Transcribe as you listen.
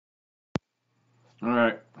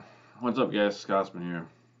Alright, what's up guys, Scotsman here.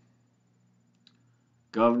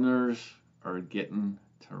 Governors are getting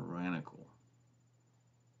tyrannical.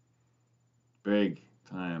 Big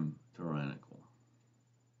time tyrannical.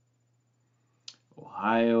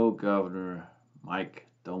 Ohio Governor Mike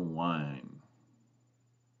DeWine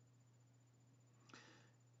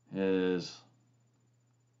has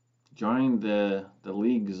joined the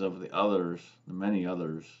leagues of the others, the many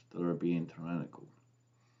others that are being tyrannical.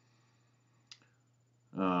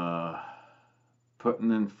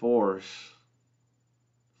 Putting in force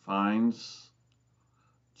fines,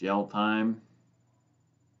 jail time,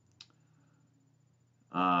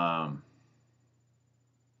 it's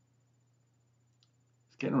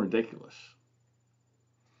getting ridiculous.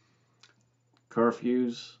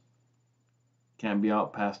 Curfews, can't be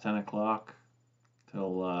out past 10 o'clock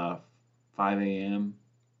till 5 a.m.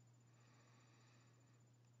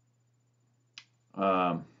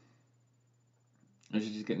 It's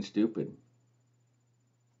just getting stupid.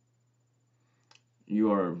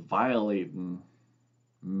 You are violating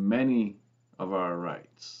many of our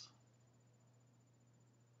rights.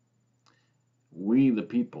 We, the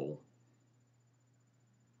people,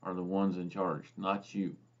 are the ones in charge, not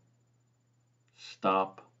you.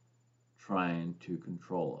 Stop trying to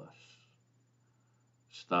control us.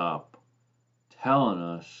 Stop telling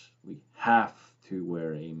us we have to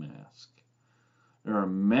wear a mask. There are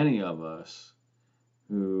many of us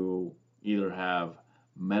who either have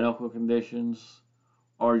medical conditions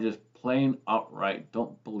or just plain outright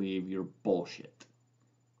don't believe your bullshit.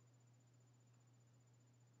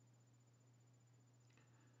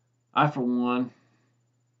 I, for one,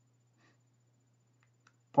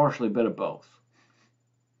 partially a bit of both.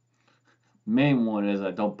 Main one is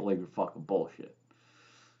I don't believe your fucking bullshit.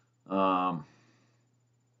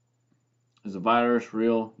 Is the virus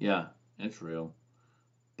real? Yeah, it's real.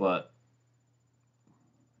 But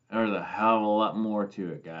there's a hell of a lot more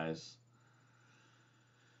to it, guys.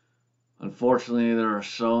 Unfortunately, there are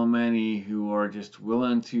so many who are just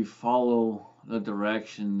willing to follow the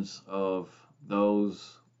directions of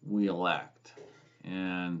those we elect.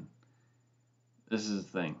 And this is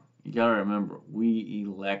the thing. You gotta remember, we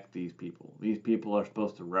elect these people. These people are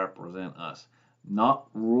supposed to represent us. Not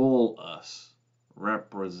rule us.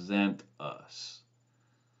 Represent us.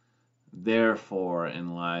 Therefore,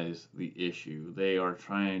 in lies the issue. They are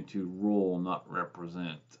trying to rule, not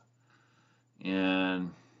represent.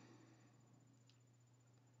 And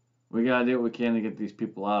we gotta do what we can to get these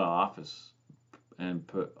people out of office and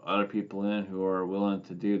put other people in who are willing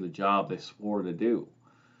to do the job they swore to do.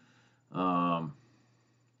 DeWine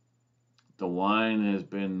has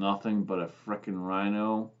been nothing but a frickin'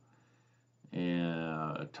 rhino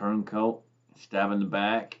and a turncoat, stab in the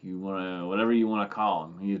back. Whatever you wanna call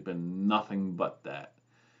him. He's been nothing but that.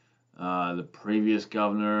 The previous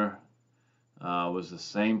governor was the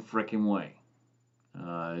same frickin' way.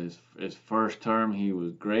 His first term, he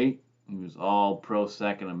was great. He was all pro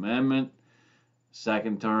Second Amendment.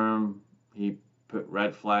 Second term, he put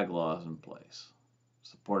red flag laws in place.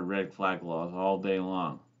 Supported red flag laws all day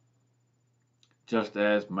long. Just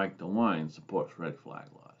as Mike DeWine supports red flag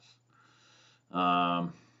laws.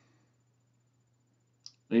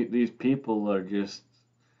 These people are just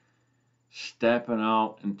stepping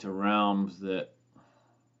out into realms that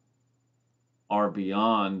are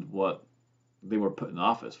beyond what they were put in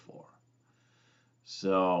office for.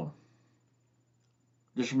 So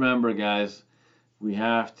just remember, guys, we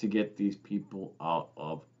have to get these people out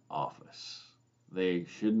of office. They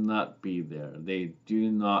should not be there. They do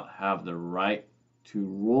not have the right to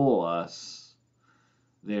rule us.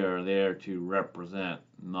 They are there to represent,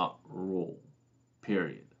 not rule.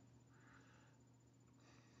 Period.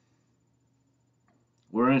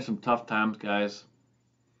 We're in some tough times, guys.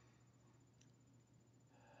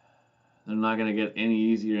 They're not going to get any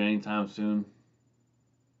easier anytime soon.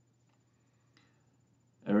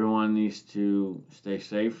 Everyone needs to stay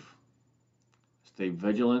safe, stay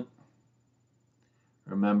vigilant,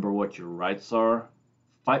 remember what your rights are,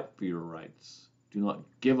 fight for your rights, do not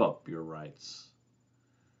give up your rights,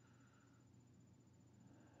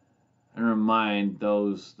 and remind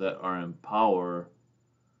those that are in power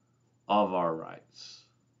of our rights,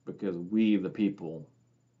 because we, the people,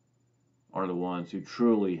 are the ones who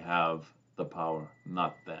truly have the power,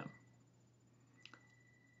 not them.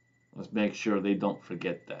 Let's make sure they don't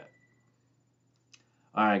forget that.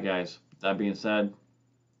 Alright guys, that being said,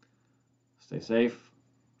 stay safe,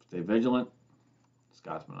 stay vigilant.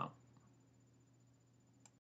 Scotsman out.